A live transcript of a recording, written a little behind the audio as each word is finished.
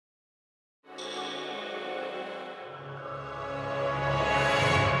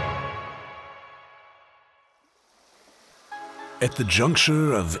At the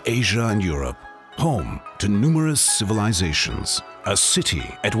juncture of Asia and Europe, home to numerous civilizations, a city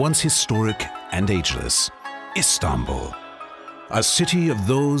at once historic and ageless, Istanbul. A city of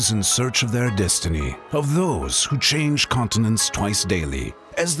those in search of their destiny, of those who change continents twice daily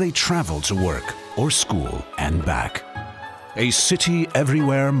as they travel to work or school and back. A city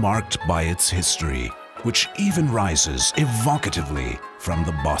everywhere marked by its history, which even rises evocatively from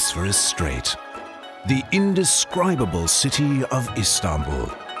the Bosphorus Strait. The indescribable city of Istanbul,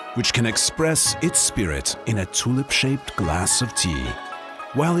 which can express its spirit in a tulip-shaped glass of tea,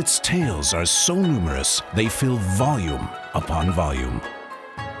 while its tales are so numerous they fill volume upon volume.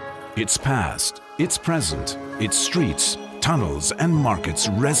 Its past, its present, its streets, tunnels and markets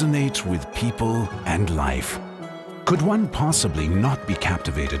resonate with people and life. Could one possibly not be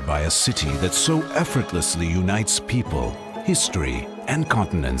captivated by a city that so effortlessly unites people, history and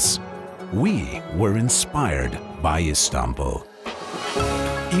continents? We were inspired by Istanbul.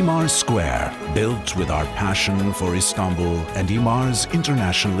 Emaar Square, built with our passion for Istanbul and Emar's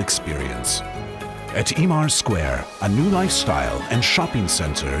international experience. At Emaar Square, a new lifestyle and shopping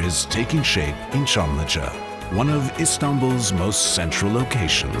center is taking shape in Çamlıca, one of Istanbul's most central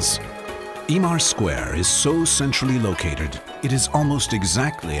locations. Emaar Square is so centrally located, it is almost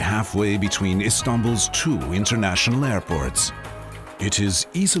exactly halfway between Istanbul's two international airports. It is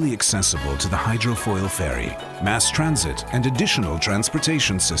easily accessible to the hydrofoil ferry, mass transit and additional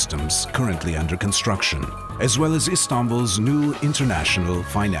transportation systems currently under construction, as well as Istanbul's new international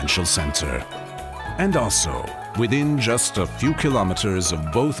financial center. And also, within just a few kilometers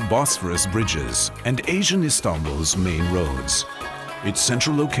of both Bosphorus bridges and Asian Istanbul's main roads. Its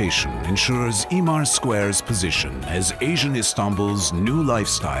central location ensures Emaar Square's position as Asian Istanbul's new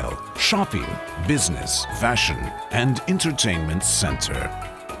lifestyle, shopping, business, fashion, and entertainment center.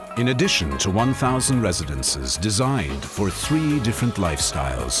 In addition to 1,000 residences designed for 3 different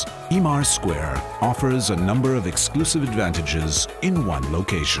lifestyles, Emaar Square offers a number of exclusive advantages in one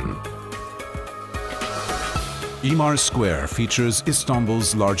location. Emaar Square features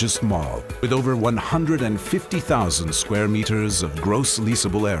Istanbul's largest mall with over 150,000 square meters of gross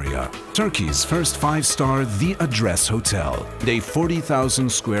leasable area, Turkey's first 5-star The Address Hotel, a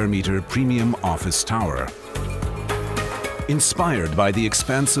 40,000 square meter premium office tower. Inspired by the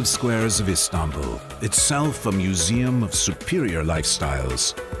expansive squares of Istanbul, itself a museum of superior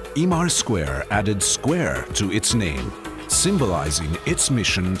lifestyles, Emaar Square added square to its name, symbolizing its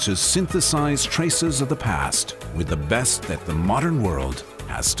mission to synthesize traces of the past with the best that the modern world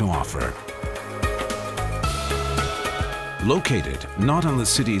has to offer. Located not on the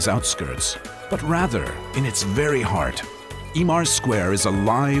city's outskirts, but rather in its very heart, Emaar Square is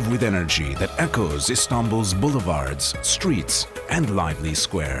alive with energy that echoes Istanbul's boulevards, streets, and lively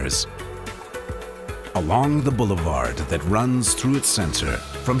squares. Along the boulevard that runs through its center,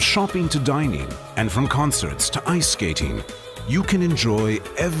 from shopping to dining and from concerts to ice skating, you can enjoy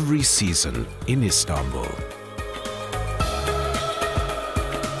every season in Istanbul.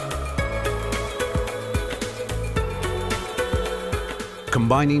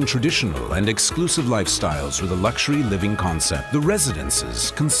 Combining traditional and exclusive lifestyles with a luxury living concept, the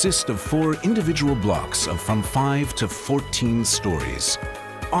residences consist of 4 individual blocks of from 5 to 14 stories,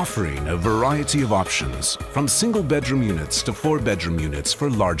 offering a variety of options from single-bedroom units to 4-bedroom units for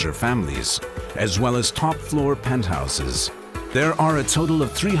larger families, as well as top-floor penthouses. There are a total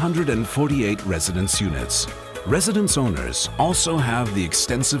of 348 residence units. Residence owners also have the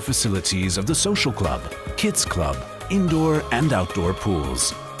extensive facilities of the social club, kids club, indoor and outdoor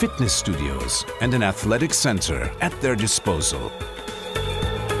pools, fitness studios, and an athletic center at their disposal.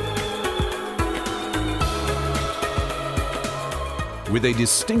 With a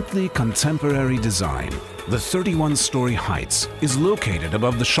distinctly contemporary design, the 31-story Heights is located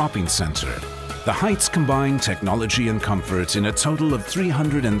above the shopping center. The Heights combine technology and comfort in a total of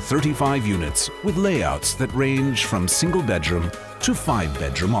 335 units with layouts that range from single-bedroom to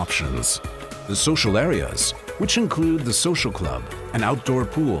 5-bedroom options. The social areas, which include the social club, an outdoor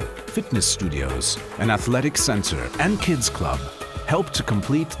pool, fitness studios, an athletic center, and kids club, help to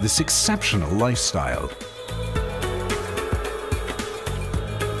complete this exceptional lifestyle.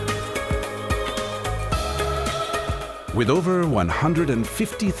 With over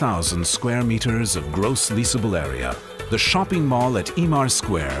 150,000 square meters of gross leasable area, the shopping mall at Emaar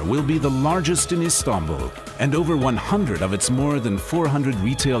Square will be the largest in Istanbul, and over 100 of its more than 400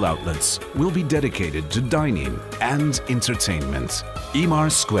 retail outlets will be dedicated to dining and entertainment. Emaar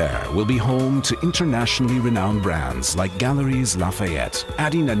Square will be home to internationally renowned brands like Galeries Lafayette,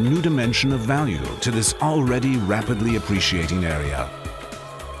 adding a new dimension of value to this already rapidly appreciating area.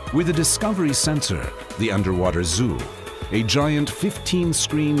 With the Discovery Center, the underwater zoo, a giant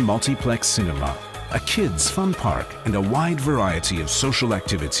 15-screen multiplex cinema, a kids' fun park, and a wide variety of social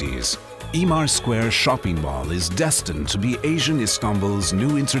activities. Emaar Square shopping mall is destined to be Asian Istanbul's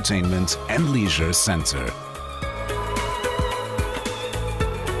new entertainment and leisure center.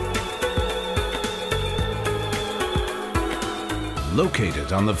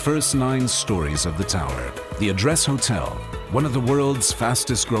 Located on the first 9 stories of the tower, the Address Hotel, one of the world's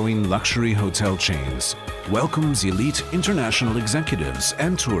fastest-growing luxury hotel chains, welcomes elite international executives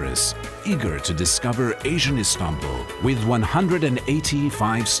and tourists eager to discover Asian Istanbul with 180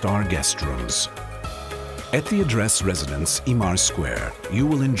 5-star guest rooms. At the Address Residence Emaar Square, you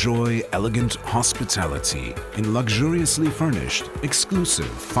will enjoy elegant hospitality in luxuriously furnished, exclusive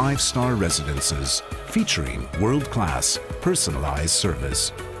 5-star residences featuring world-class, personalized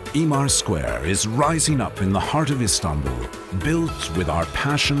service. Emaar Square is rising up in the heart of Istanbul, built with our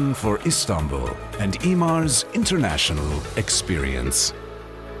passion for Istanbul and Emar's international experience.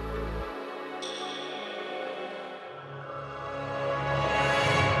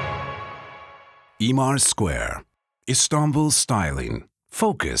 Emaar Square, Istanbul styling,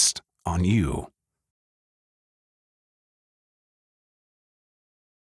 focused on you.